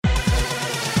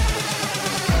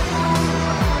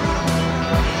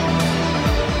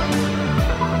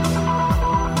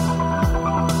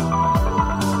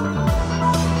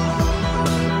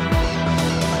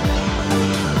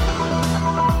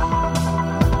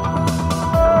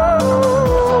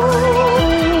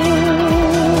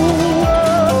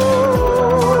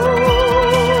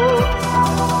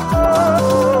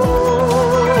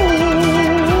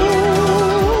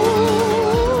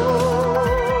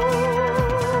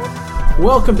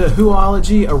Welcome to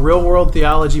Whoology, a real-world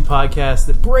theology podcast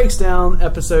that breaks down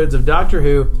episodes of Doctor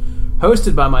Who,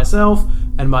 hosted by myself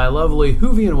and my lovely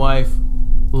Whovian wife,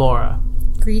 Laura.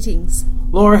 Greetings.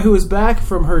 Laura, who is back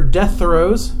from her death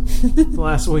throes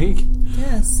last week.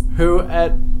 Yes. Who,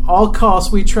 at all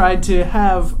costs, we tried to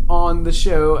have on the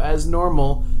show as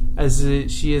normal as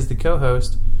she is the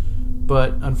co-host,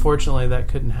 but unfortunately that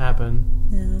couldn't happen.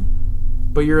 Yeah.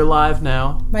 But you're alive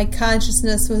now. My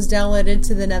consciousness was downloaded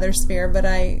to the nether sphere, but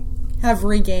I have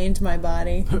regained my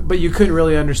body. But you couldn't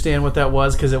really understand what that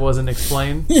was because it wasn't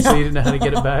explained, Yeah. so you didn't know how to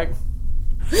get it back?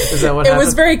 Is that what happened? It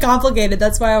was very complicated.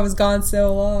 That's why I was gone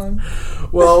so long.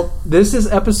 Well, this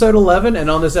is episode 11, and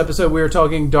on this episode we are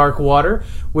talking Dark Water,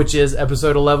 which is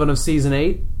episode 11 of season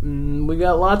 8. We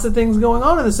got lots of things going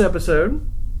on in this episode,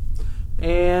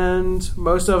 and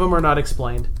most of them are not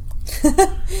explained.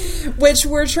 Which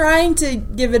we're trying to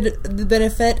give it the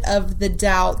benefit of the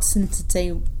doubt since it's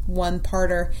a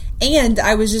one-parter. And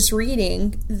I was just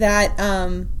reading that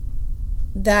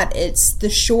that it's the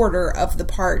shorter of the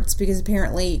parts because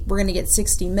apparently we're going to get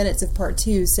 60 minutes of part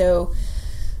 2. So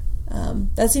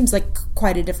that seems like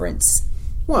quite a difference.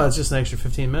 Well, it's just an extra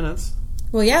 15 minutes.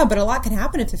 Well, yeah, but a lot can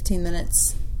happen in 15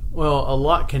 minutes. Well, a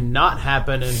lot cannot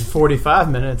happen in 45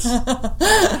 minutes.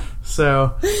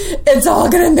 So it's all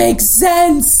going to make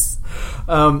sense.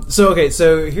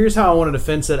 So here's how I wanted to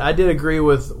fence it. I did agree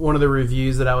with one of the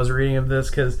reviews that I was reading of this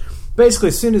because basically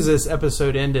as soon as this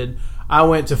episode ended, I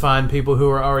went to find people who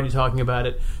were already talking about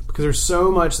it because there's so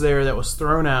much there that was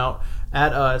thrown out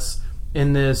at us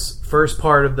in this first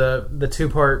part of the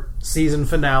two-part season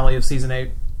finale of season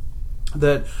 8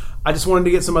 that I just wanted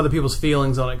to get some other people's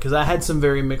feelings on it because I had some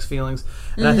very mixed feelings.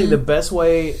 And I think the best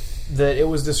way that it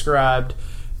was described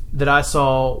that I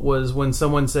saw was when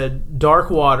someone said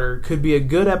Dark Water could be a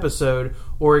good episode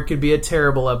or it could be a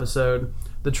terrible episode.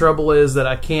 The trouble is that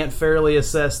I can't fairly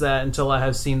assess that until I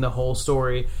have seen the whole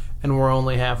story and we're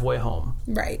only halfway home.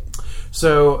 Right.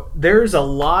 So there's a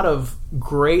lot of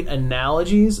great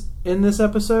analogies in this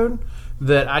episode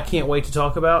that I can't wait to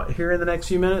talk about here in the next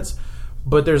few minutes.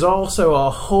 But there's also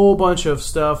a whole bunch of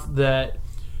stuff that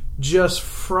just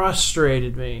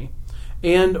frustrated me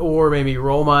and or made me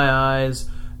roll my eyes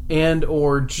and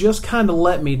or just kind of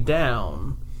let me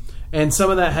down. And some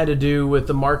of that had to do with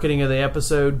the marketing of the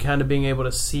episode, kind of being able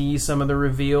to see some of the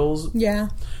reveals. Yeah.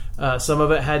 Some of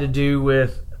it had to do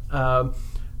with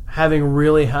having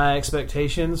really high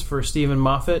expectations for Stephen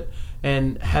Moffat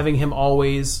and having him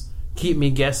always keep me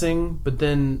guessing, but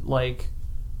then, like,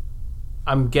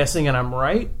 I'm guessing and I'm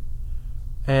right.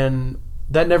 And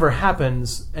that never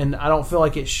happens, and I don't feel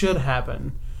like it should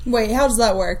happen. Wait, how does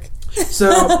that work?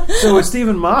 So with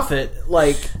Stephen Moffat,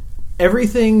 like,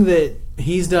 everything that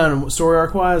he's done story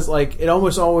arc-wise, like, it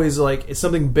almost always, like, it's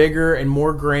something bigger and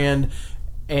more grand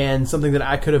and something that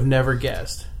I could have never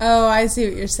guessed. Oh, I see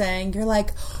what you're saying. You're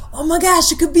like, oh my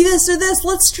gosh, it could be this or this.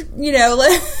 Let's,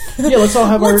 let's all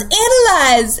have let's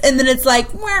analyze. And then it's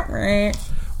like, wah, wah.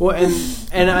 Well,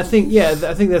 and I think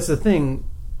that's the thing.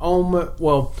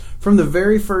 From the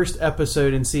very first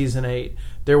episode in season 8,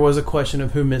 there was a question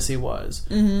of who Missy was.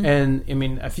 Mm-hmm. And, I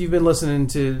mean, if you've been listening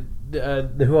to the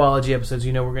Whoology episodes,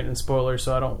 you know we're getting spoilers,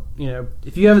 so I don't,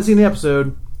 if you haven't seen the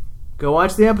episode, go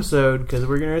watch the episode, because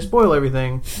we're going to spoil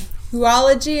everything.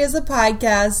 Whoology is a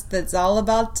podcast that's all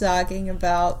about talking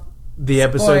about the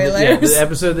episode, the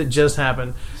episode that just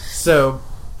happened. So,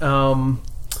 from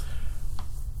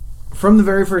the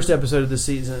very first episode of the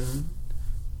season,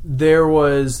 there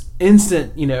was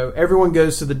instant, everyone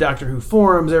goes to the Doctor Who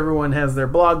forums, everyone has their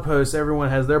blog posts, everyone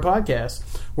has their podcast,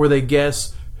 where they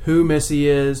guess who Missy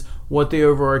is, what the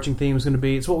overarching theme is going to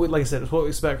be. It's what we, like I said, it's what we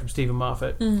expect from Stephen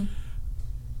Moffat. Mm-hmm.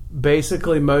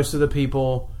 Basically, most of the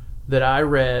people that I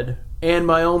read, and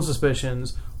my own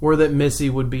suspicions, were that Missy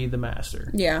would be the Master.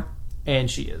 Yeah. And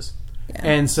she is. Yeah.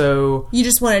 And so you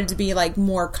just wanted it to be like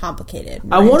more complicated.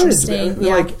 More I wanted it to be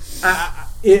like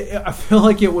I feel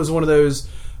like it was one of those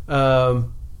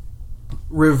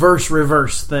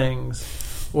reverse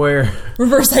things where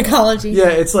reverse psychology. Yeah,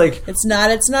 it's like it's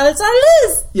not, it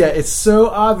is. Yeah, it's so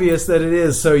obvious that it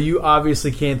is, so you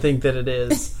obviously can't think that it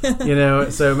is.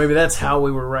 So maybe that's how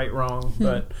we were right wrong.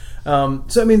 But so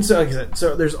like I said,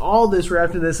 so there's all this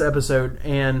wrapped in this episode,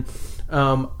 and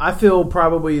I feel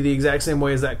probably the exact same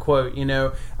way as that quote.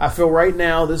 I feel right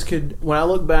now when I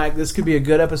look back, this could be a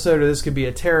good episode or this could be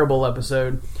a terrible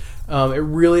episode. It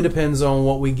really depends on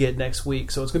what we get next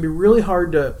week. So it's going to be really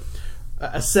hard to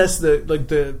assess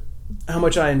how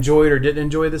much I enjoyed or didn't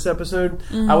enjoy this episode.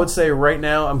 Mm-hmm. I would say right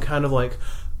now I'm kind of like,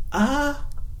 I'm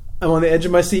on the edge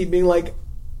of my seat being like,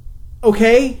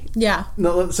 okay. Yeah.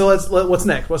 No, so what's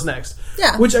next? What's next?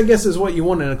 Yeah. Which I guess is what you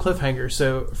want in a cliffhanger.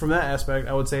 So from that aspect,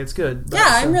 I would say it's good. But,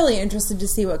 I'm really interested to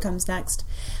see what comes next.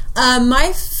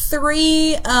 My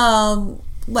 3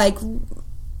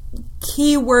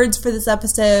 key words for this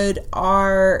episode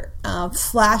are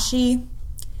flashy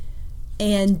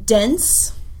and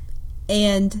dense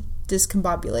and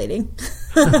discombobulating.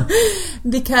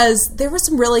 Because there was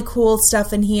some really cool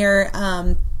stuff in here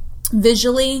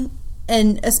visually,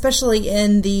 and especially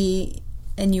in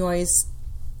and you always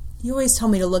tell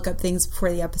me to look up things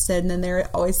before the episode, and then there are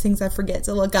always things I forget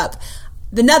to look up.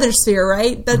 The Nethersphere,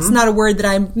 right? That's not a word that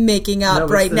I'm making up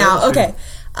right now. Okay.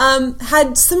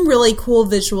 Had some really cool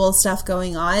visual stuff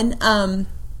going on.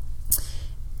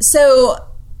 So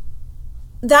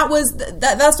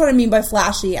that's what I mean by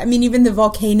flashy. I mean, even the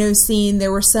volcano scene,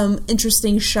 there were some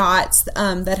interesting shots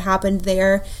that happened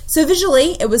there. So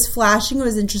visually, it was flashing. It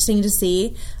was interesting to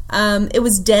see. It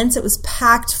was dense. It was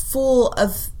packed full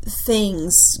of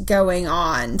things going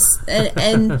on.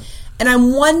 And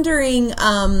I'm wondering,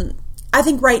 I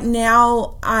think right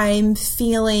now I'm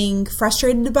feeling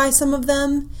frustrated by some of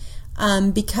them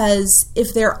because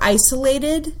if they're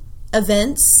isolated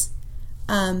events,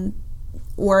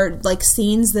 or like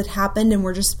scenes that happened and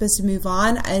we're just supposed to move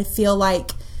on, I feel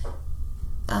like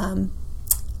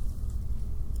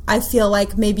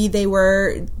maybe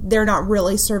they're not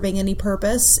really serving any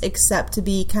purpose except to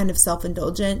be kind of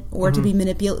self-indulgent or to be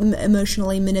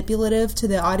emotionally manipulative to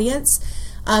the audience.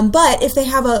 But if they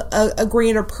have a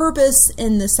greater purpose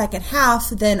in the second half,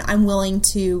 then I'm willing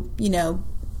to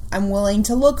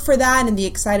look for that and be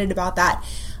excited about that.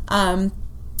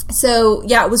 So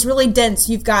yeah, it was really dense.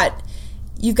 You've got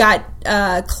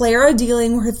Clara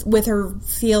dealing with her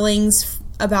feelings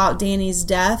about Danny's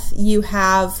death. You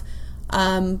have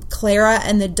Clara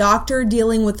and the doctor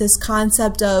dealing with this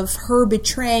concept of her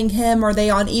betraying him. Are they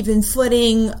on even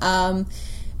footing?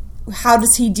 How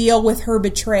does he deal with her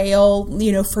betrayal?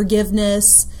 Forgiveness.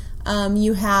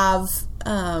 You have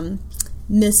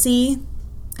Missy,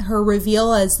 her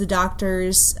reveal as the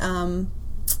doctor's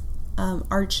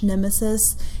arch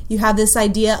nemesis. You have this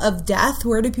idea of death.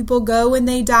 Where do people go when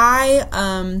they die?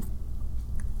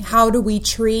 How do we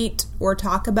treat or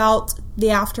talk about the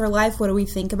afterlife? What do we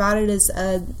think about it as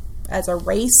a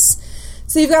race?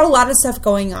 So you've got a lot of stuff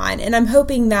going on, and I'm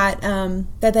hoping that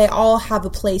that they all have a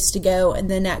place to go in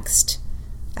the next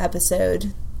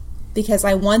episode, because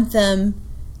I want them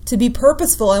to be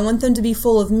purposeful. I want them to be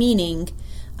full of meaning,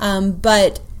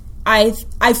 but I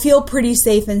feel pretty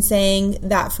safe in saying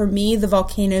that for me, the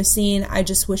volcano scene, I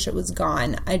just wish it was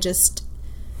gone. I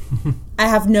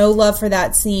have no love for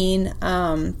that scene.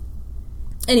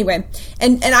 Anyway,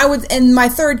 and my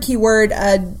third keyword,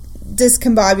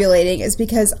 discombobulating, is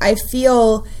because I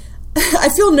feel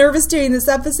nervous doing this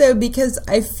episode because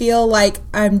I feel like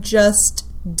I'm just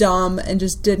dumb and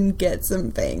just didn't get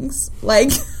some things.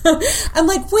 Like, I'm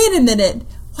like, wait a minute,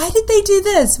 why did they do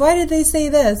this? Why did they say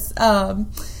this? Why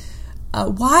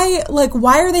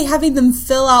are they having them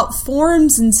fill out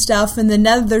forms and stuff in the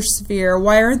Nethersphere?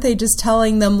 Why aren't they just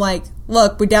telling them, like,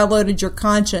 look, we downloaded your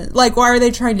conscience? Like, why are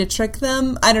they trying to trick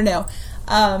them? I don't know.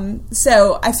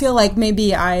 So I feel like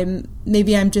maybe I'm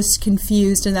just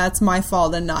confused, and that's my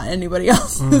fault and not anybody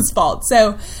else's fault.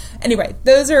 So anyway,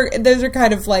 those are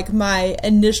kind of like my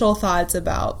initial thoughts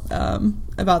about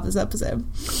this episode.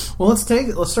 Well, let's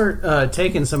start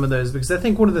taking some of those, because I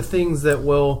think one of the things that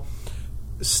will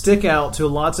stick out to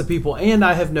lots of people, and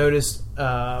I have noticed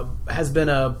has been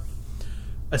a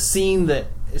scene that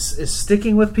is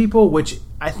sticking with people, which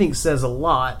I think says a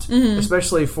lot,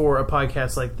 especially for a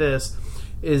podcast like this,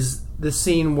 is the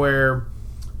scene where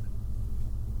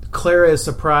Clara is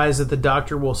surprised that the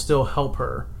doctor will still help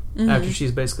her after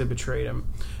she's basically betrayed him.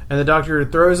 And the doctor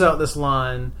throws out this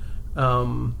line,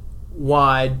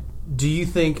 why do you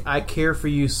think I care for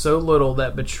you so little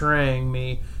that betraying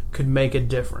me could make a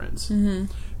difference?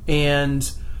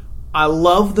 And I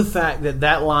love the fact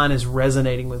that line is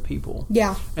resonating with people.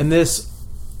 Yeah. And this,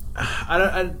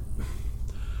 I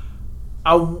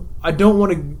don't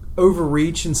want to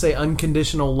overreach and say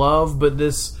unconditional love, but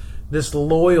this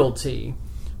loyalty,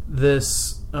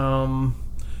 this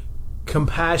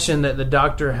compassion that the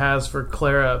doctor has for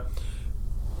Clara,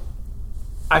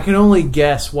 I can only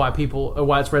guess why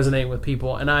it's resonating with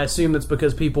people, and I assume it's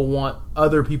because people want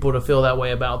other people to feel that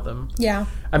way about them. Yeah.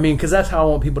 I mean, because that's how I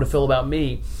want people to feel about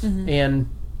me, and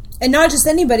not just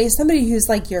anybody, somebody who's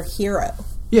like your hero.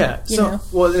 Yeah.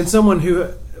 Well, and someone who,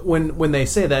 when they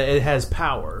say that, it has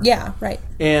power. Yeah. Right.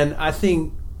 And I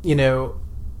think the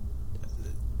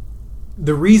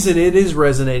reason it is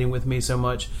resonating with me so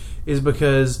much is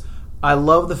because I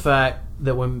love the fact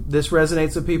that when this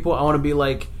resonates with people, I want to be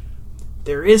like,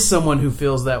 there is someone who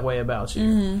feels that way about you.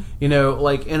 Mm-hmm. You know,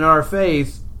 like in our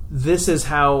faith, this is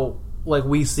how like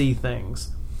we see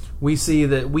things. We see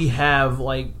that we have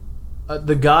like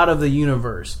the God of the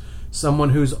universe, someone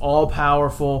who's all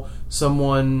powerful,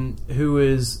 someone who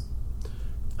is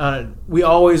we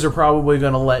always are probably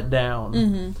going to let down.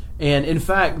 Mm-hmm. And in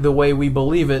fact, the way we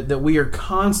believe it, that we are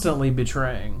constantly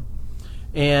betraying.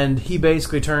 And he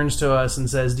basically turns to us and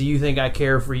says, do you think I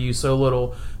care for you so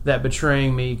little that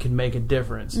betraying me can make a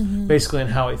difference? Mm-hmm. Basically in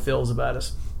how he feels about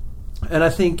us. And I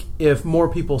think if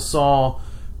more people saw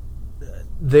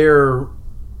their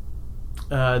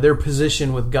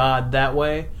position with God that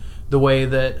way, the way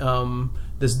that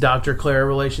this Dr. Clara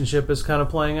relationship is kind of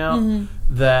playing out, mm-hmm.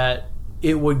 that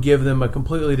it would give them a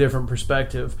completely different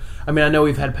perspective. I mean, I know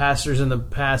we've had pastors in the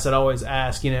past that always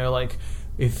ask, you know, like,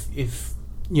 if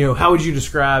you know, how would you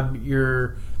describe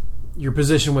your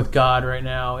position with God right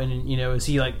now? And, you know, is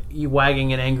he like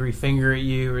wagging an angry finger at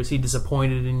you, or is he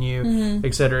disappointed in you, mm-hmm.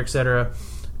 et cetera, et cetera?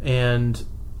 And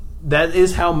that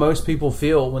is how most people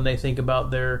feel when they think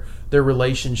about their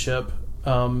relationship,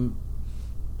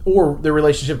 or their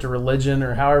relationship to religion,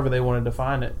 or however they want to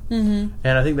define it. Mm-hmm.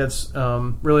 And I think that's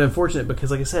really unfortunate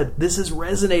because, like I said, this is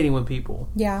resonating with people.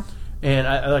 Yeah. And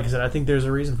like I said, I think there's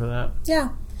a reason for that.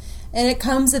 Yeah. And it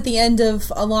comes at the end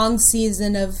of a long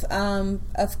season of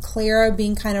Clara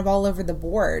being kind of all over the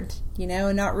board, you know,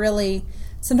 and not really,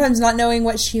 sometimes not knowing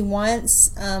what she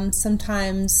wants,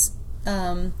 sometimes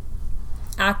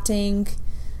acting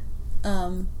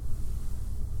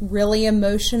really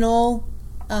emotional,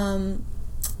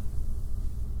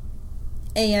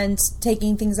 and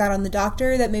taking things out on the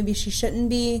doctor that maybe she shouldn't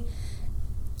be.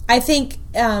 I think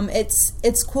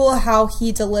it's cool how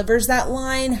he delivers that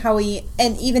line,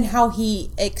 and even how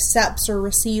he accepts or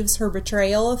receives her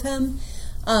betrayal of him.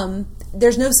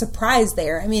 There's no surprise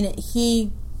there. I mean,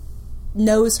 he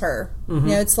knows her. Mm-hmm.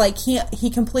 You know, it's like he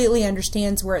completely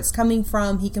understands where it's coming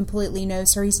from. He completely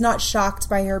knows her. He's not shocked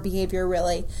by her behavior,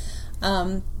 really.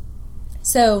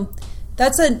 So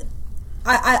that's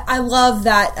I love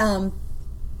that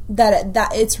that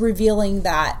it's revealing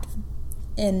that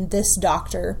in this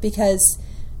doctor, because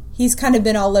he's kind of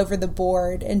been all over the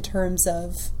board in terms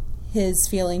of his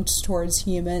feelings towards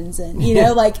humans, and you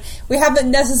know, like, we haven't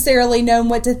necessarily known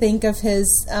what to think of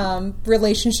his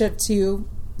relationship to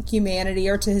humanity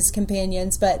or to his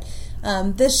companions, but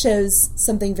this shows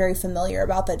something very familiar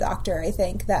about the doctor, I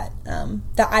think, that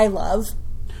I love.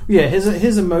 Yeah,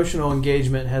 his emotional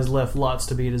engagement has left lots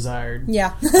to be desired.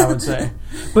 Yeah. I would say.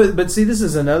 But see, this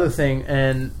is another thing,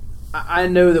 and I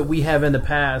know that we have in the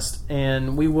past,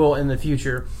 and we will in the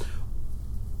future,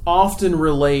 often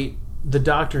relate the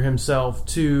doctor himself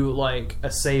to like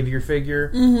a savior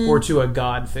figure, mm-hmm. or to a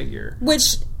God figure.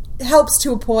 Which helps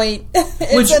to a point.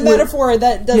 It's a metaphor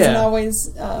that doesn't always...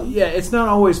 yeah, it's not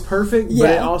always perfect, but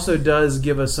it also does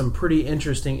give us some pretty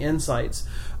interesting insights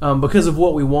because of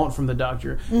what we want from the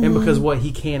doctor, mm-hmm. and because what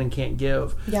he can and can't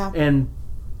give. Yeah. And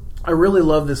I really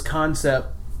love this concept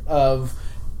of,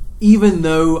 even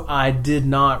though I did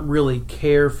not really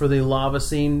care for the lava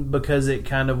scene because it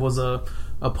kind of was a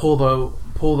pull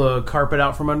the carpet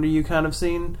out from under you kind of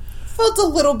scene, felt a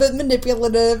little bit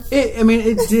manipulative.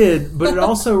 It did, but it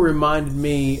also reminded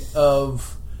me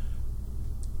of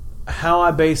how I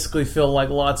basically feel like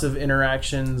lots of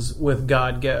interactions with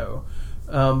God go,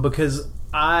 because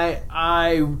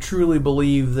I truly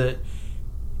believe that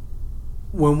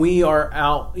when we are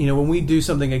out, when we do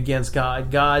something against God,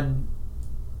 God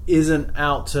isn't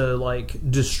out to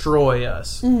like destroy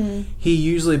us. Mm-hmm. He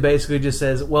usually basically just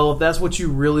says, well, if that's what you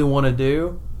really want to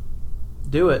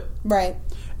do it. Right.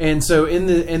 And so in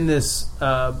this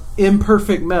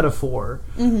imperfect metaphor,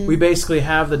 mm-hmm. we basically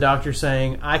have the doctor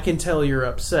saying, I can tell you're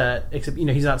upset, except,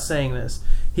 he's not saying this.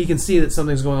 He can see that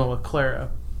something's going on with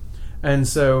Clara. And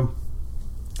so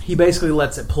he basically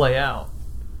lets it play out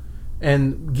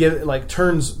and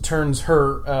turns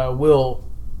her will,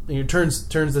 turns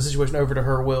the situation over to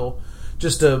her will,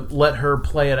 just to let her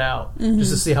play it out, mm-hmm.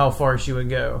 just to see how far she would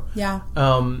go. Yeah.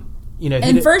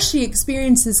 And first she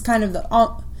experiences kind of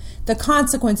the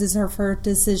consequences of her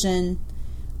decision,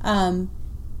 in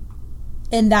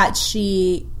that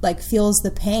she feels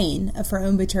the pain of her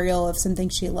own betrayal of something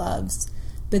she loves,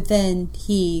 but then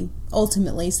he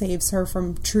ultimately saves her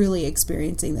from truly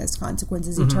experiencing those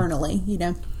consequences, mm-hmm. eternally.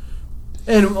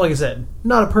 And like I said,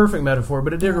 not a perfect metaphor,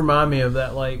 but it did remind me of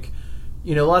that.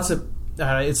 Lots of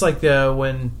it's like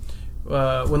when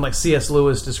C.S.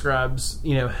 Lewis describes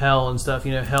hell and stuff.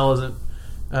 Hell isn't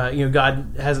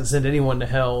God hasn't sent anyone to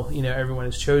hell. Everyone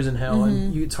has chosen hell,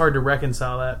 and it's hard to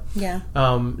reconcile that. Yeah.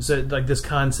 So like this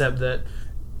concept that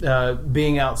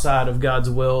being outside of God's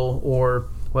will, or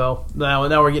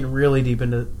now we're getting really deep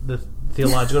into the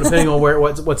theological, depending on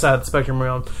what side of the spectrum we're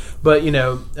on. But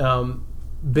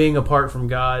being apart from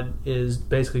God is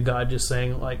basically God just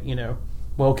saying, like,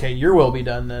 okay, your will be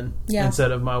done then,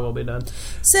 instead of my will be done.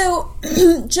 So,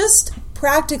 just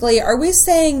practically, are we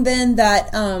saying then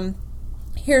that,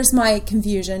 here's my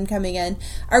confusion coming in,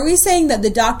 are we saying that the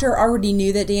Doctor already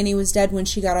knew that Dani was dead when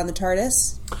she got on the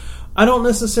TARDIS? I don't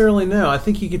necessarily know. I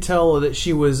think you could tell that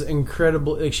she was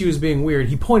incredible, like she was being weird.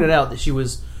 He pointed out that she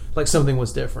was, like, something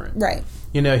was different. Right.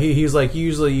 He's like,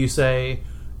 usually you say,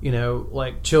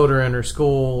 like children or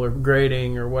school or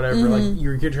grading or whatever, like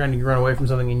you're trying to run away from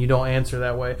something and you don't answer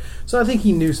that way. So I think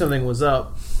he knew something was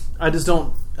up. I just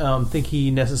don't think he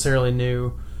necessarily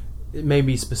knew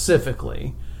maybe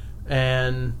specifically.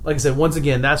 And like I said, once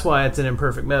again, that's why it's an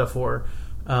imperfect metaphor.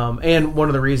 And one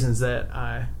of the reasons that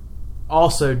I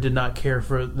also did not care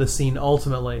for the scene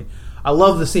ultimately. I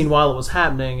loved the scene while it was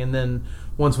happening, and then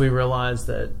once we realized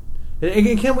that,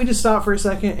 can we just stop for a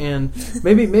second and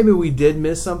maybe we did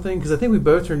miss something, because I think we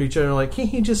both turned to each other and were like, can't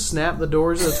he just snap the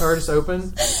doors of the TARDIS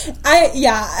open?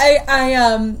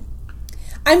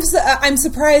 I'm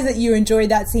surprised that you enjoyed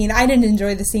that scene. I didn't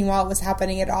enjoy the scene while it was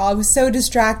happening at all. I was so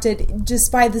distracted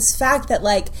just by this fact that,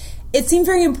 like, it seemed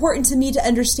very important to me to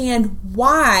understand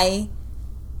why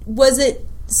was it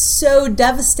so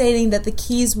devastating that the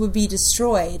keys would be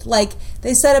destroyed. Like,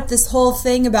 they set up this whole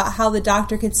thing about how the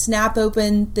Doctor could snap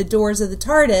open the doors of the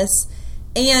TARDIS,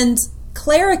 and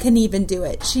Clara can even do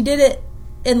it. She did it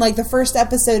in, like, the first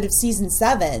episode of season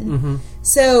 7.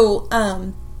 So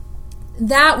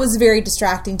that was very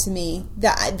distracting to me,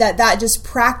 that just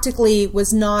practically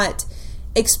was not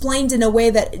explained in a way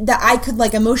that I could,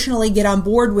 like, emotionally get on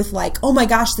board with, like, oh my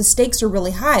gosh, the stakes are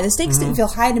really high. The stakes didn't feel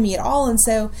high to me at all. And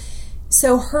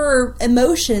so her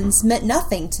emotions meant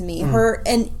nothing to me. Her,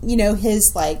 and,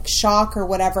 his, like, shock or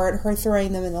whatever at her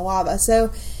throwing them in the lava.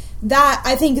 So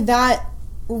I think that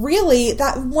really,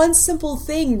 that one simple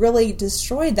thing really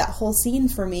destroyed that whole scene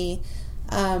for me.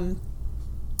 I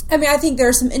think there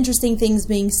are some interesting things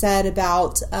being said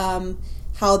about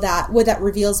what that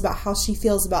reveals about how she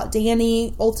feels about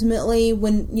Dani ultimately,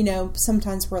 when,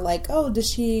 sometimes we're like, oh, does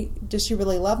she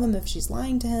really love him if she's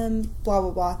lying to him, blah,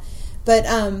 blah, blah. But,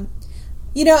 and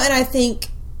I think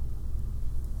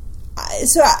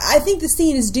the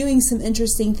scene is doing some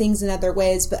interesting things in other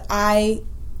ways, but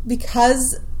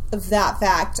because of that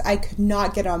fact, I could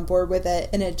not get on board with it,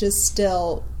 and it just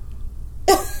still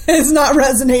is not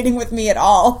resonating with me at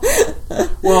all.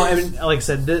 Well, I mean, like I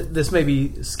said, this may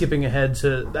be skipping ahead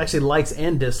to actually likes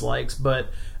and dislikes, but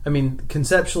I mean,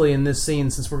 conceptually in this scene,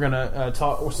 since we're going to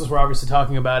since we're obviously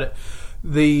talking about it,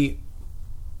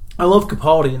 I love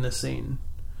Capaldi in this scene.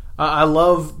 I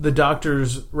love the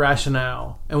Doctor's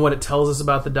rationale and what it tells us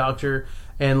about the Doctor,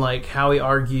 and, like, how he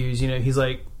argues. He's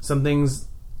like, some things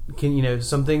can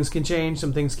change,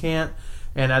 some things can't,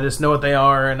 and I just know what they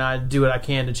are, and I do what I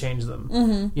can to change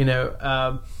them.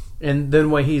 And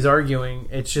then when he's arguing,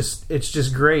 it's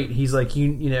just great. He's like,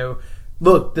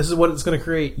 look, this is what it's going to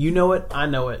create. You know it, I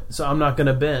know it, so I'm not going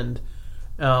to bend.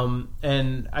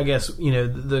 And I guess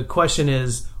the question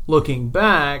is, looking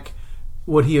back,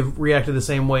 would he have reacted the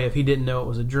same way if he didn't know it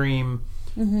was a dream,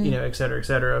 et cetera, et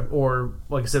cetera? Or,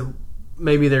 like I said,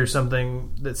 maybe there's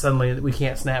something that suddenly we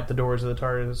can't snap the doors of the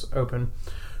TARDIS open.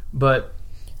 But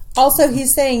also,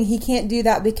 he's saying he can't do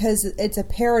that because it's a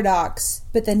paradox.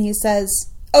 But then he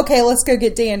says, okay, let's go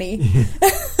get Dani.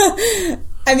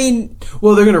 I mean,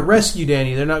 well, they're going to rescue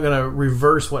Dani. They're not going to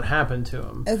reverse what happened to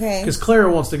him. Okay. Because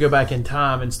Clara wants to go back in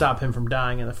time and stop him from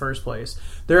dying in the first place.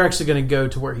 They're actually going to go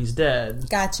to where he's dead.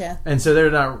 Gotcha. And so they're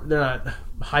not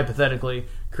hypothetically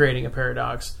creating a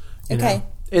paradox. Okay.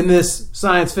 In this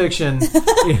science fiction,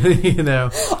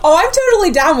 Oh, I'm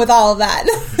totally down with all of that.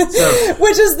 So,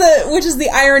 which is the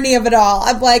irony of it all.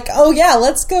 I'm like, oh yeah,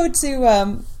 let's go to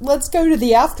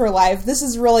the afterlife. This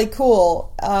is really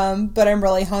cool. But I'm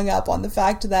really hung up on the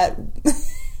fact that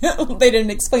they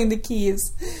didn't explain the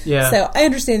keys. Yeah. So I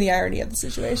understand the irony of the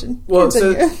situation. Well,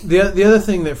 so the other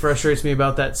thing that frustrates me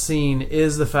about that scene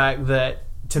is the fact that,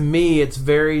 to me, it's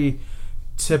very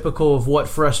typical of what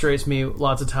frustrates me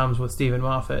lots of times with Stephen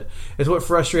Moffat. It's what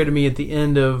frustrated me at the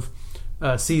end of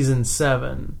season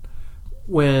 7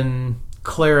 when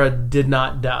Clara did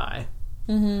not die.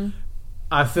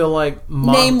 I feel like...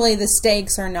 Namely, the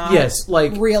stakes are not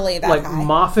really that high.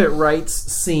 Moffat writes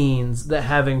scenes that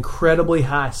have incredibly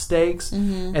high stakes,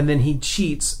 and then he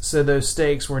cheats so those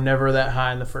stakes were never that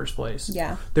high in the first place.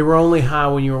 Yeah. They were only high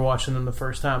when you were watching them the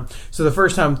first time. So the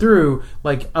first time through,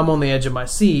 like, I'm on the edge of my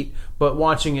seat, but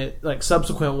watching it, like,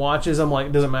 subsequent watches, I'm like,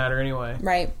 it doesn't matter anyway.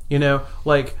 Right. You know,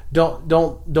 like,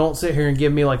 don't sit here and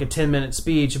give me, like, a 10-minute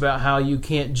speech about how you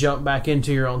can't jump back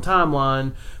into your own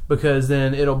timeline, because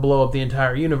then it'll blow up the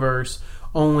entire universe,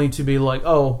 only to be like,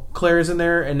 oh, Claire's in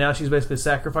there, and now she's basically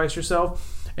sacrificed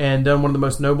herself and done one of the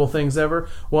most noble things ever.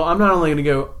 Well, I'm not only going to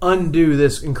go undo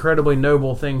this incredibly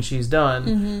noble thing she's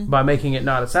done by making it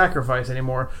not a sacrifice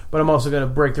anymore, but I'm also going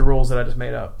to break the rules that I just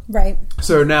made up. Right.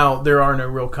 So now there are no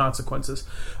real consequences.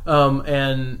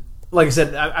 And like I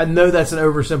said, I know that's an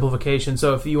oversimplification,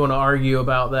 so if you want to argue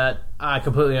about that, I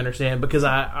completely understand, because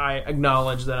I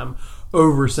acknowledge that I'm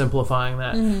oversimplifying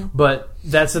that. But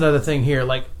that's another thing here.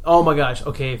 Like, oh my gosh,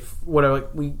 okay,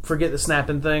 we forget the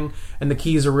snapping thing and the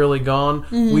keys are really gone.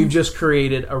 We've just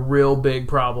created a real big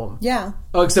problem. Yeah.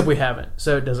 Oh, except we haven't,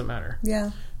 so it doesn't matter.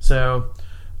 Yeah. So,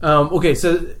 okay,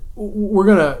 so we're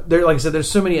gonna, like I said,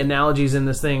 there's so many analogies in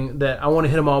this thing that I want to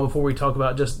hit them all before we talk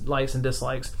about just likes and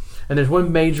dislikes. And there's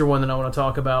one major one that I want to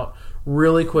talk about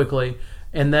really quickly,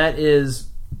 and that is,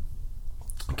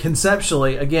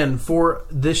 conceptually, again, for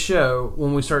this show,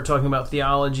 when we start talking about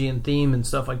theology and theme and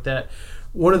stuff like that,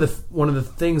 one of the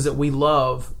things that we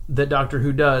love that Doctor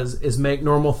Who does is make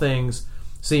normal things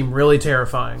seem really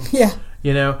terrifying. Yeah.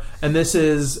 You know, and this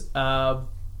is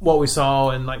what we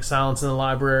saw in, like, Silence in the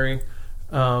Library.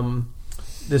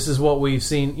 This is what we've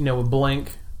seen, you know, with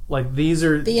Blink. Like, these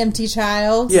are the empty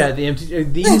child. Yeah, the empty.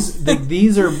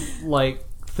 These are like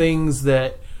things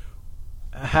that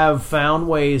have found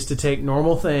ways to take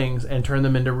normal things and turn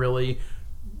them into really,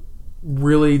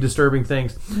 really disturbing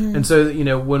things. And so, you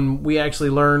know, when we actually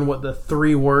learn what the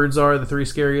 3 words are, the 3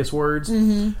 scariest words,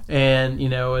 and, you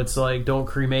know, it's like, don't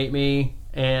cremate me.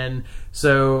 And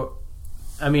so,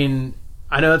 I mean,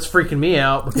 I know it's freaking me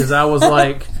out, because I was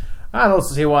like, I don't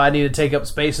see why I need to take up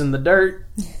space in the dirt,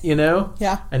 you know?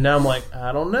 Yeah. And now I'm like,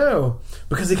 I don't know.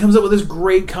 Because he comes up with this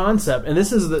great concept. And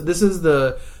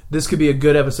this could be a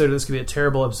good episode, or this could be a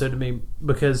terrible episode to me,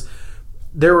 because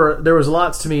there was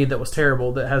lots to me that was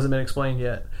terrible that hasn't been explained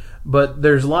yet. But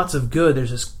there's lots of good.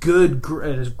 There's this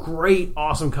this great,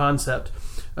 awesome concept.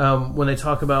 When they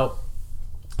talk about,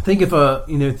 think if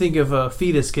a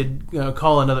fetus could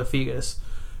call another fetus,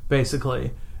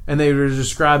 basically. And they were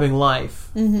describing life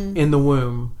in the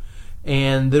womb.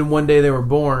 And then one day they were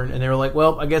born, and they were like,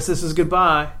 well, I guess this is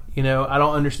goodbye. You know, I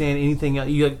don't understand anything else.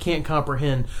 You can't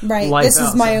comprehend life this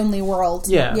is my only world.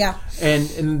 Yeah.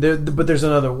 But there's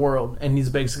another world. And he's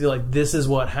basically like, this is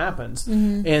what happens.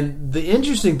 And the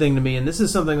interesting thing to me, and this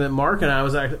is something that Mark and I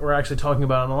were actually talking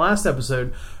about on the last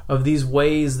episode, of these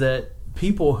ways that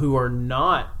people who are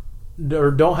not,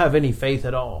 or don't have any faith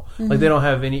at all, like they don't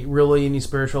have any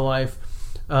spiritual life,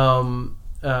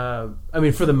 I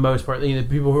mean, for the most part, you know,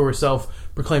 people who are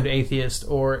self-proclaimed atheists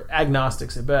or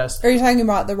agnostics at best. Are you talking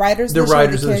about the writers? The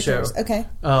writers of the show. Okay.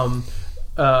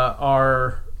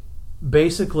 Are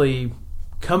basically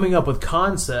coming up with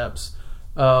concepts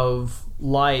of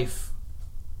life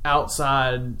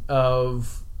outside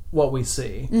of what we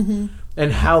see,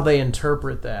 and how they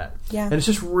interpret that. Yeah. And it's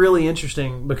just really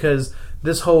interesting, because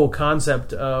this whole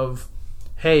concept of,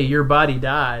 hey, your body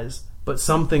dies, but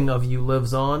something of you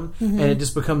lives on, and it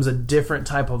just becomes a different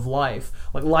type of life.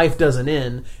 Like, life doesn't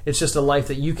end. It's just a life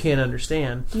that you can't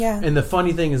understand. Yeah. And the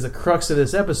funny thing is, the crux of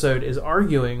this episode is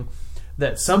arguing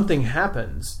that something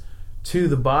happens to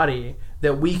the body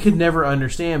that we could never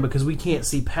understand, because we can't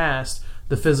see past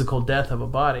the physical death of a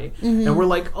body. And we're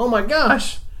like, oh my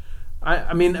gosh.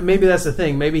 I mean, maybe that's the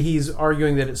thing. Maybe he's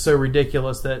arguing that it's so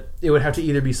ridiculous that it would have to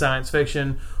either be science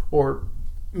fiction or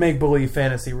make-believe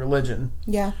fantasy religion.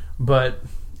 Yeah. But,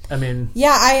 I mean...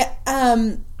 Yeah,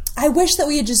 I wish that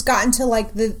we had just gotten to,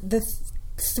 like, the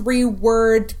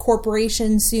 3-word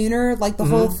corporation sooner. Like, the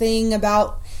whole thing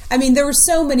about... I mean, there were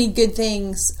so many good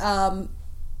things.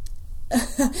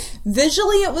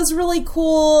 Visually, it was really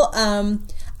cool.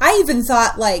 I even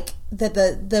thought, like, that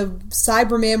the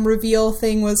Cyberman reveal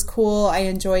thing was cool. I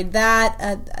enjoyed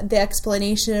that. The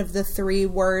explanation of the 3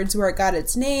 words where it got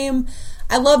its name.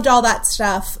 I loved all that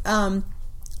stuff.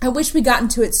 I wish we'd gotten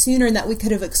to it sooner, and that we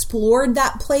could have explored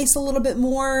that place a little bit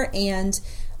more. And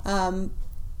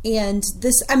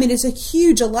this, I mean, it's a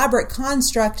huge, elaborate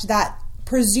construct that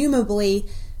presumably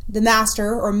the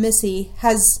Master, or Missy,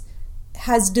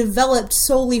 has developed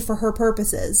solely for her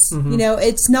purposes. You know,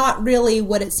 it's not really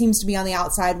what it seems to be on the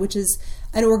outside, which is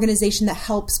an organization that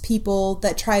helps people,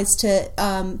 that tries to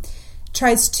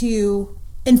tries to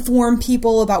inform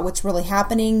people about what's really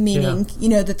happening, meaning,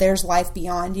 that there's life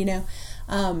beyond,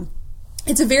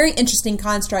 it's a very interesting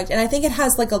construct. And I think it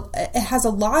has a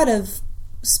lot of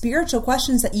spiritual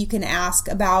questions that you can ask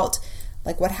about,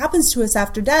 like, what happens to us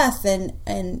after death,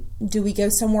 and do we go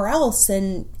somewhere else,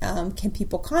 and can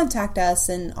people contact us,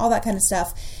 and all that kind of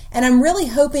stuff. And I'm really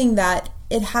hoping that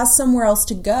it has somewhere else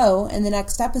to go in the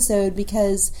next episode,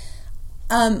 because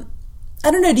I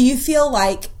don't know, do you feel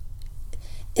like,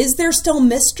 is there still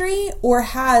mystery, or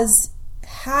has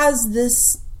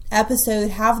this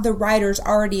episode, have the writers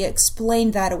already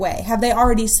explained that away? Have they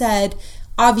already said,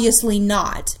 obviously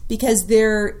not, because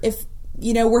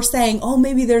we're saying, oh,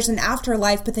 maybe there's an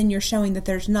afterlife, but then you're showing that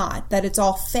there's not, that it's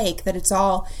all fake, that it's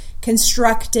all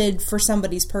constructed for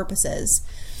somebody's purposes.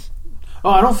 Oh,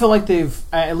 I don't feel like they've,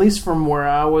 at least from where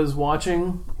I was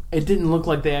watching, it didn't look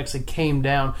like they actually came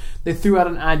down. They threw out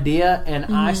an idea, and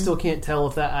I still can't tell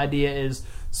if that idea is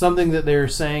something that they're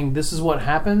saying, this is what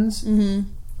happens,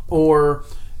 or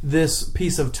this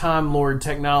piece of Time Lord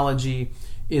technology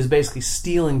is basically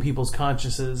stealing people's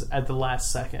consciousness at the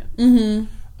last second. So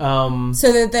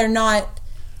that they're not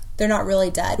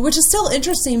really dead, which is still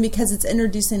interesting, because it's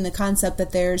introducing the concept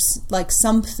that there's like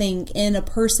something in a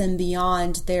person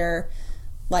beyond their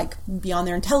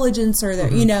intelligence, or their,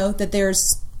 that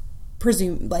there's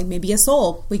maybe a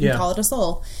soul. We can call it a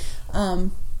soul.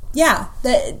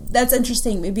 That's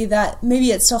interesting. Maybe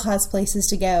it still has places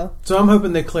to go. So I'm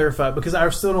hoping they clarify, because I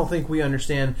still don't think we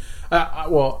understand. I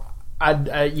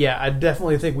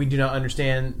definitely think we do not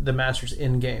understand the Master's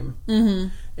end game.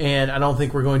 And I don't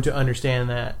think we're going to understand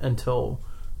that until,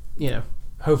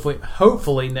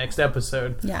 hopefully next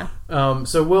episode. Yeah.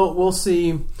 So we'll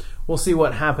see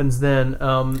what happens then.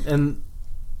 And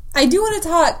I do want to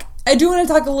talk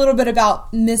a little bit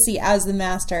about Missy as the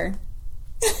Master.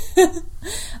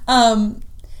 I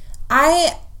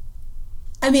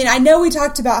know we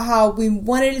talked about how we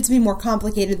wanted it to be more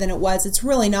complicated than it was. It's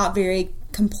really not very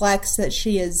complex that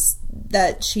she is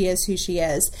who she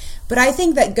is. But I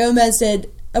think that Gomez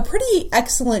did a pretty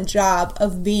excellent job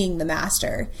of being the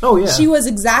Master. Oh, yeah. She was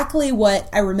exactly what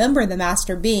I remember the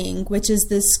Master being, which is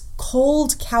this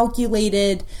cold,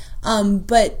 calculated,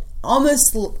 but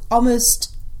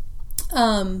almost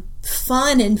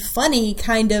fun and funny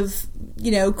kind of,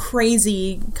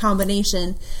 crazy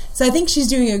combination. So I think she's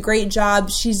doing a great job.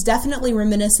 She's definitely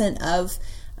reminiscent of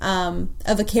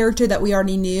a character that we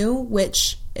already knew,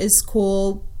 which is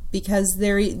cool, because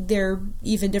they're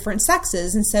even different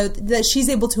sexes, and so that she's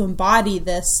able to embody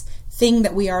this thing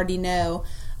that we already know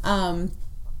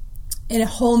in a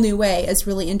whole new way is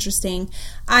really interesting.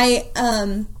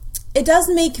 It does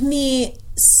make me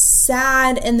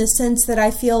sad in the sense that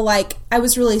I feel like I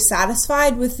was really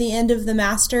satisfied with the end of the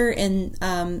Master and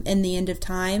the end of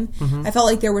time. I felt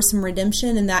like there was some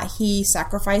redemption in that he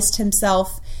sacrificed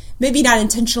himself. Maybe not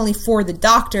intentionally for the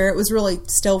Doctor. It was really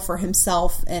still for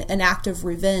himself, an act of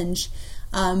revenge.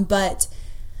 But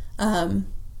I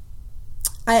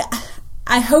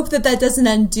hope that that doesn't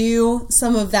undo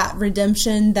some of that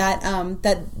redemption,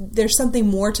 that there's something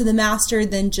more to the Master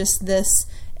than just this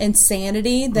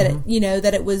insanity, that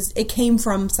it came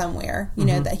from somewhere,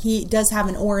 that he does have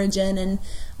an origin, and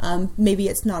maybe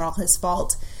it's not all his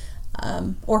fault,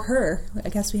 or her. I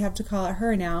guess we have to call it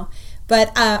her now.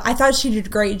 But I thought she did a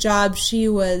great job. She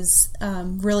was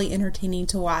really entertaining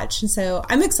to watch, and so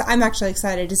I'm actually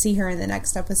excited to see her in the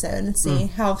next episode and see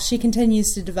how she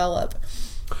continues to develop.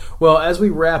 Well, as we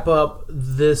wrap up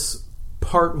this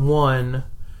part 1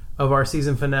 of our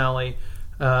season finale,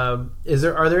 are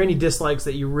there any dislikes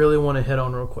that you really want to hit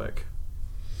on real quick?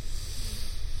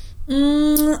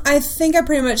 I think I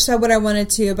pretty much said what I wanted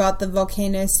to about the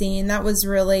volcano scene. That was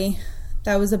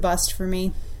a bust for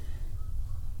me.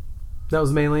 That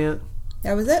was mainly it?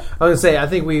 That was it? I was going to say, I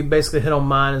think we basically hit on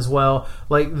mine as well.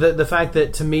 Like, the fact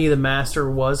that, to me, the Master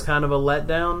was kind of a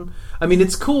letdown. I mean,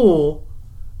 it's cool,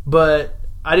 but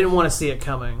I didn't want to see it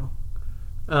coming.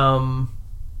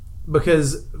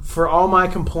 Because for all my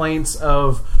complaints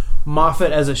of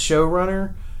Moffat as a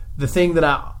showrunner, the thing that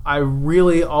I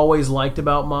really always liked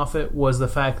about Moffat was the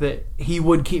fact that he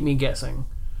would keep me guessing.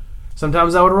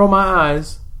 Sometimes I would roll my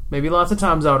eyes. Maybe lots of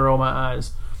times I would roll my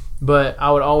eyes. But I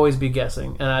would always be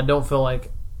guessing. And I don't feel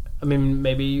like... I mean,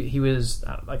 maybe he was...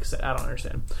 Like I said, I don't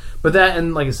understand. But that,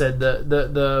 and like I said,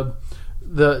 the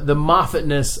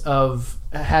Moffatness of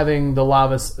having the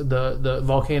the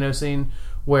volcano scene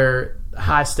where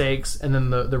high stakes and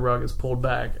then the rug is pulled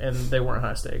back and they weren't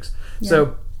high stakes. Yeah.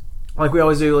 So, like we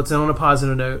always do, let's end on a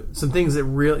positive note. Some things that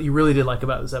you really did like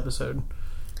about this episode.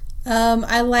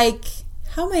 I like,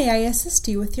 how may I assist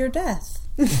you with your death?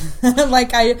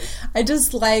 Like I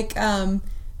just like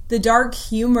the dark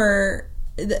humor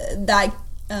that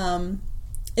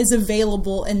is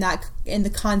available in the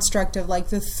construct of like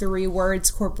the 3 words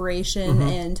corporation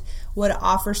and what it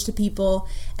offers to people.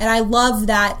 And I love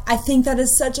that. I think that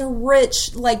is such a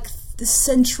rich, like,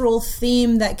 central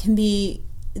theme that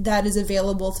is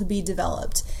available to be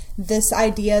developed. This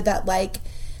idea that, like,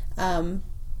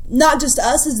 not just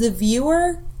us as the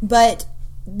viewer, but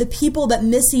the people that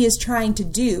Missy is trying to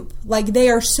dupe. Like, they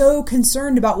are so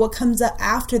concerned about what comes up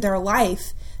after their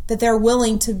life that they're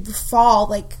willing to fall,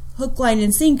 like, hook, line,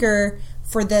 and sinker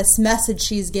for this message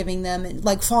she's giving them, and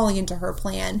like falling into her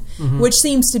plan, which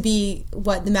seems to be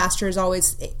what the Master is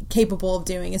always capable of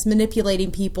doing, is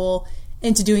manipulating people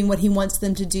into doing what he wants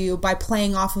them to do by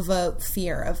playing off of a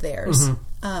fear of theirs.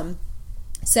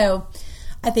 So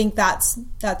I think that's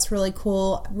really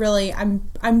cool. Really,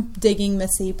 I'm digging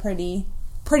Missy pretty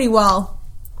well.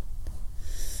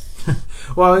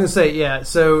 Well, I was going to say, yeah,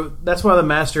 so that's why the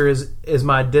Master is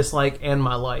my dislike and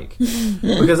my like.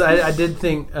 Because I did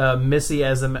think Missy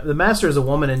as the Master as a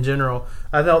woman in general,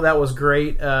 I thought that was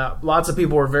great. Lots of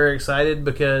people were very excited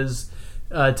because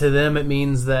to them it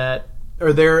means that,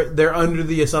 or they're under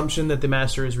the assumption that the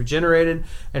Master is regenerated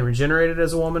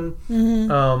as a woman.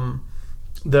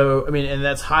 Though, I mean, and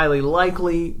that's highly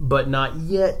likely, but not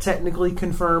yet technically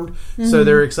confirmed. So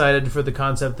they're excited for the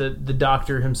concept that the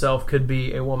Doctor himself could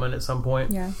be a woman at some point.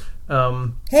 Yeah.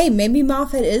 Hey, maybe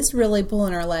Moffat is really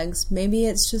pulling our legs. Maybe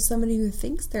it's just somebody who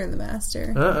thinks they're the Master.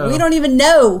 We don't even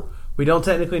know. We don't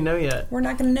technically know yet. We're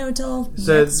not going to know until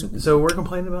next week. So we're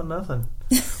complaining about nothing.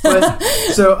 But,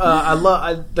 so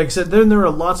like I said, then there are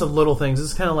lots of little things.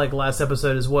 This is kind of like last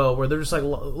episode as well, where they're just like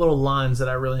little lines that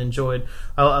I really enjoyed.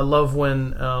 I love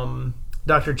when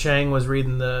Dr. Chang was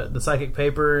reading the psychic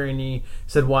paper and he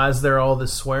said, "Why is there all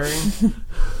this swearing?"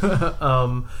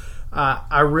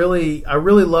 I really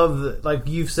love like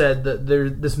you've said, that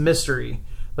there's this mystery,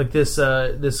 like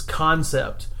this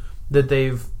concept that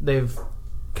they've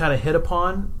kind of hit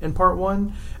upon in part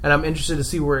 1, and I'm interested to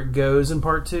see where it goes in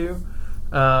part 2.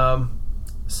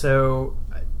 So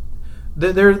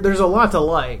there's a lot to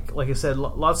like. Like I said,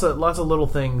 lots of little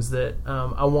things that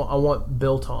I want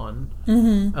built on.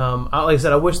 Like I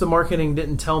said, I wish the marketing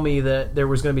didn't tell me that there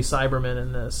was going to be Cybermen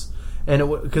in this,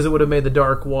 and because it would have made the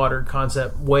dark water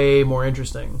concept way more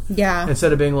interesting. Yeah.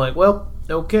 Instead of being like, well,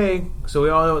 okay, so we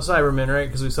all know it's Cybermen, right?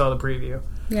 Because we saw the preview.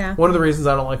 Yeah. One of the reasons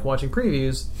I don't like watching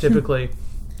previews typically.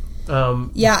 I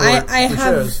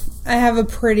have a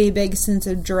pretty big sense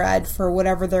of dread for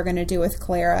whatever they're going to do with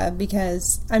Clara,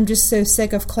 because I'm just so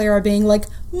sick of Clara being like,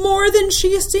 more than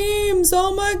she seems,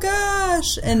 oh my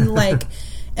gosh, and like,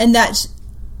 and that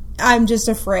I'm just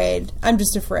afraid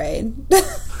based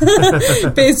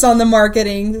on the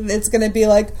marketing. It's going to be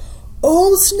like,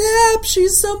 oh snap,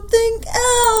 she's something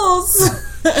else.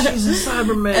 She's a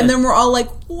Cyberman. And then we're all like,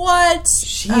 what?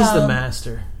 She's the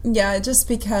Master. Yeah, just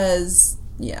because.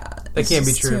 Yeah, that can't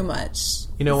be true. Too much.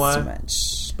 You know why? Too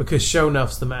much. Because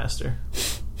Sho'nuff's the Master.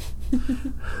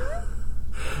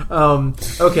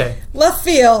 Okay. Left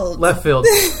field.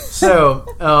 So,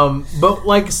 but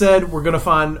like I said, we're going to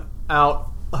find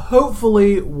out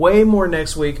hopefully way more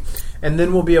next week, and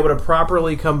then we'll be able to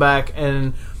properly come back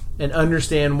and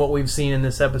understand what we've seen in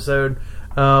this episode.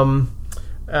 I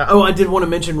did want to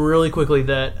mention really quickly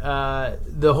that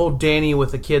the whole Danny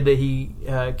with the kid that he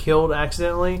killed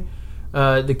accidentally.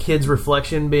 The kid's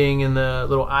reflection being in the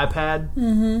little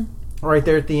iPad right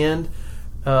there at the end.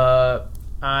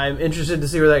 I'm interested to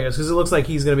see where that goes, because it looks like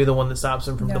he's going to be the one that stops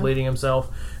him from deleting himself,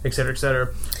 et cetera, et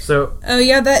cetera. So,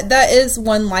 that is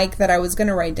one like that I was going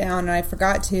to write down and I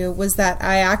forgot to, was that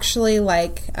I actually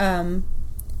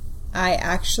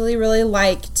really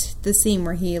liked the scene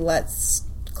where he lets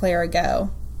Clara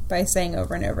go by saying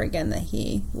over and over again that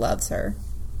he loves her.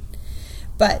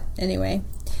 But anyway.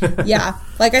 Yeah,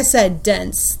 like I said,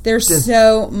 dense. There's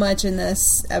so much in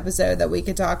this episode that we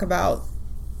could talk about.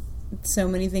 So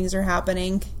many things are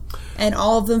happening, and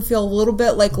all of them feel a little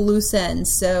bit like loose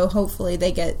ends, so hopefully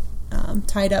they get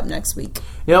tied up next week.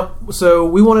 Yep, so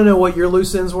we want to know what your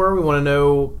loose ends were. We want to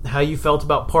know how you felt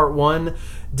about part 1.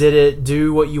 Did it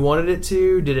do what you wanted it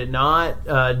to? Did it not?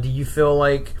 Do you feel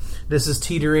like this is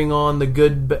teetering on the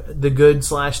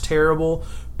good/terrible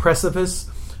precipice?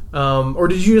 Or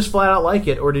did you just flat out like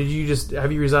it? Or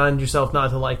have you resigned yourself not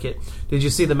to like it? Did you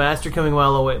see the Master coming a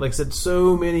mile away? Like I said,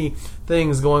 so many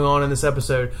things going on in this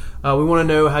episode. We want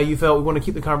to know how you felt. We want to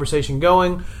keep the conversation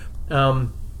going.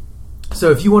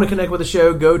 So if you want to connect with the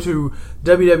show, go to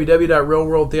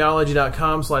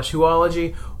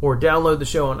www.realworldtheology.com/whoology or download the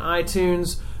show on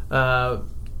iTunes.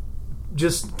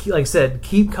 just like I said,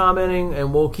 keep commenting,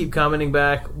 and we'll keep commenting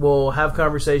back. We'll have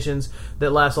conversations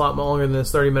that last a lot longer than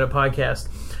this 30-minute podcast.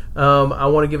 I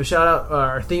want to give a shout out.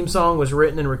 Our theme song was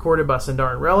written and recorded by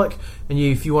Sindarin Relic. And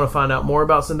if you want to find out more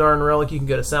about Sindarin Relic, you can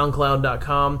go to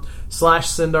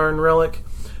soundcloud.com/Sindarin Relic.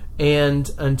 And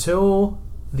until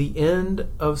the end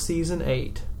of season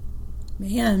 8.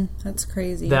 Man, that's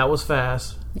crazy. That was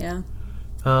fast. Yeah.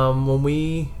 When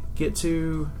we get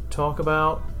to talk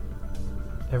about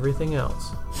everything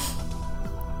else,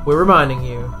 we're reminding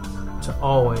you to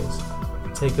always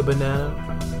take a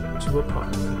banana to a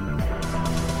party.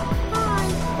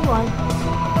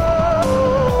 Bye.